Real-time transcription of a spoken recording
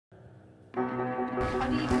Right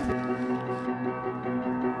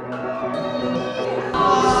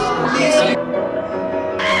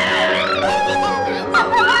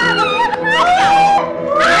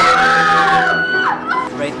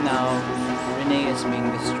now, Renee is being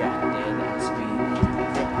distracted as we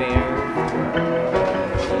prepare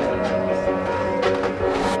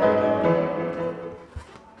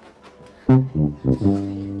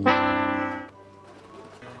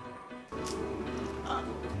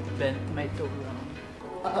bent my toe.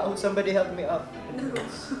 Oh, somebody help me up.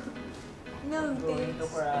 No, I'm going to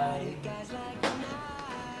cry.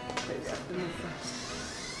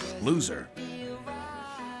 Loser.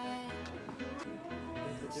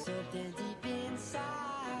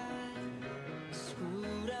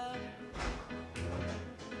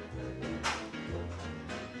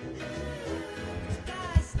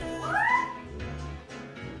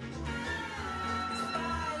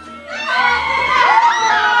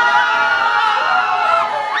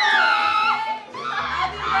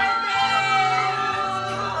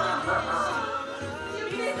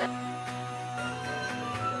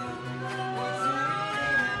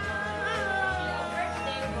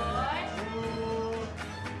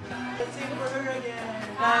 Let's sing for her again.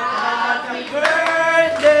 Happy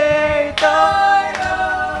birthday to you.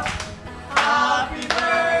 Happy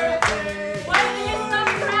birthday. Why do you stop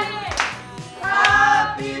crying?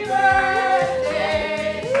 Happy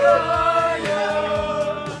birthday to you.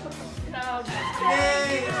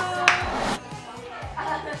 Yay.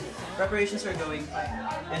 Preparations are going fine,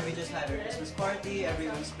 and we just had our Christmas party.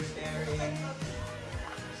 Everyone's preparing.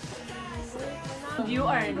 You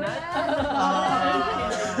are not.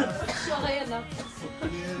 Kaya na.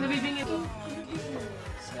 Nabibingit ko.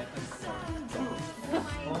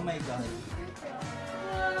 Oh my god.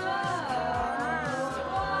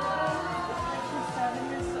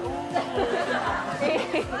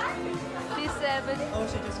 She's 7. Oh,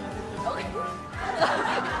 she just wanted to.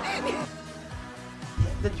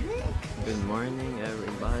 The drink. Good morning,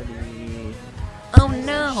 everybody. Oh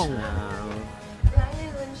no!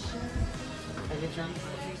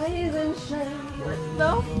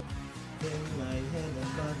 No?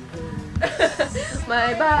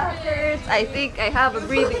 My back hurts. I think I have a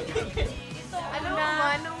breathing.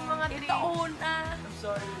 Anong mga taon na? I'm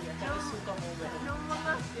sorry. Nakasuka mo ba?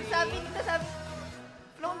 Sabi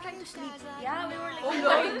Flo, I'm trying to sleep. Yeah, we were like, Oh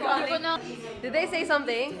my God. Did they say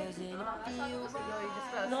something?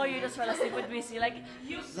 No, you just fell asleep with Missy. Like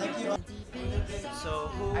you.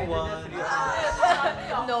 So who won?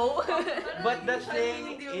 No. But the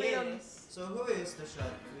thing is, so who is the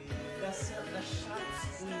shot queen? The shot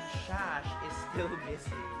queen Shash is still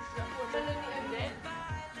missing.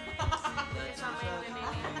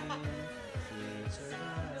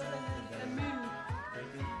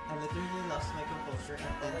 I literally lost my composure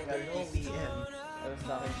at 10:30 p.m. I was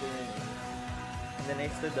talking to Renee. And then I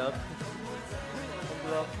stood up,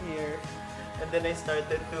 walked here, and then I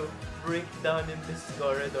started to break down in this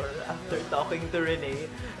corridor after talking to Renee.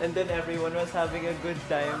 And then everyone was having a good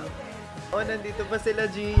time. Oh, nandito pa sila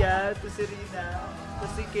Gia, to si Rina, to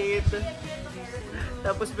si Kate.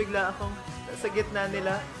 Tapos bigla akong sa gitna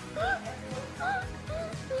nila.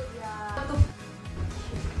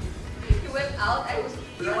 You went out.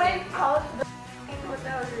 You went out the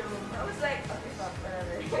hotel room. I was like, okay, stop,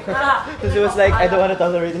 whatever. So she was like, I don't want to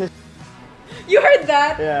tolerate this. You heard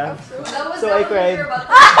that? Yeah. That was So I cried.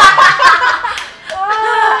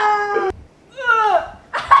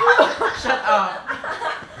 Shut up!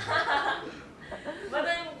 But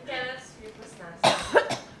then Kenneth's view was nice.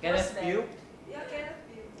 Kenneth Pugh? Yeah, Kenneth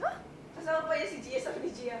Pugh. Kasama pa niya si Gia. Sabi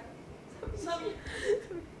ni Gia. Sabi,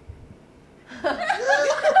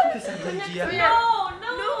 Sabi ni Gia.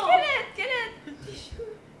 no. Kenneth!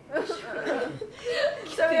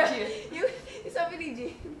 Sabi niya, sabi ni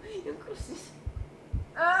Gia, yung crucis.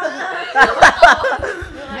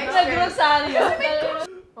 Nag-rosaryo.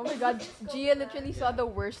 Oh my god, Gia literally saw the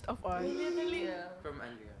worst of us. From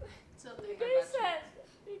Andrea. You guys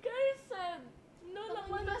said, no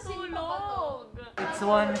naman natulog. It's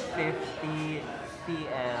 1:50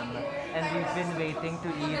 p.m. and we've been waiting to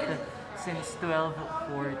eat since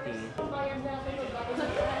 12:40.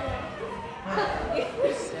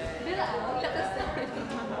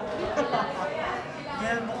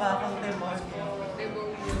 Yan, mukha akong demonyo.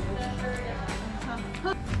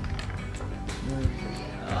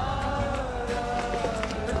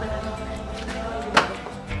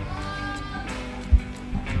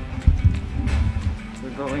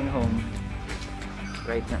 We're going home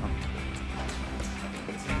right now.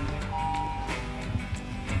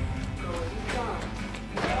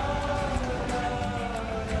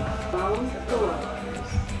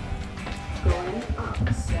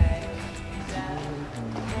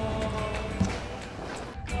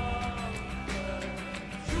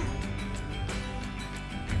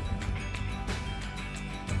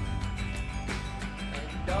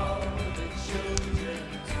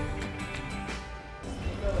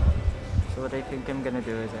 what I think I'm gonna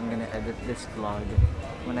do is I'm gonna edit this vlog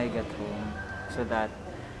when I get home so that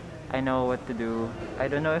I know what to do. I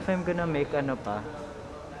don't know if I'm gonna make ano pa,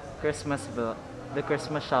 the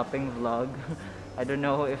Christmas shopping vlog. I don't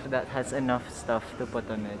know if that has enough stuff to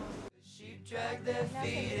put on it. Sheep drag their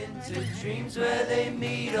feet into dreams where they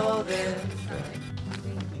meet all their friends.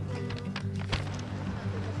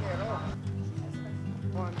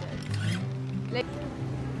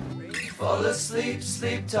 Fall asleep,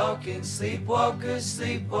 sleep talking, sleepwalkers,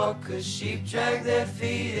 sleepwalkers. Sheep drag their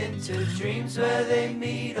feet into dreams where they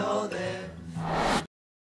meet all their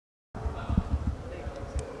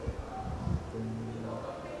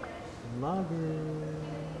vlogger.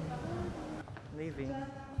 Leaving.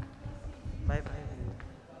 Bye bye.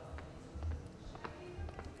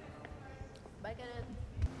 Bye, Kenneth.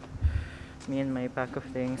 Me and my pack of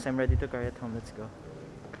things. I'm ready to carry it home. Let's go.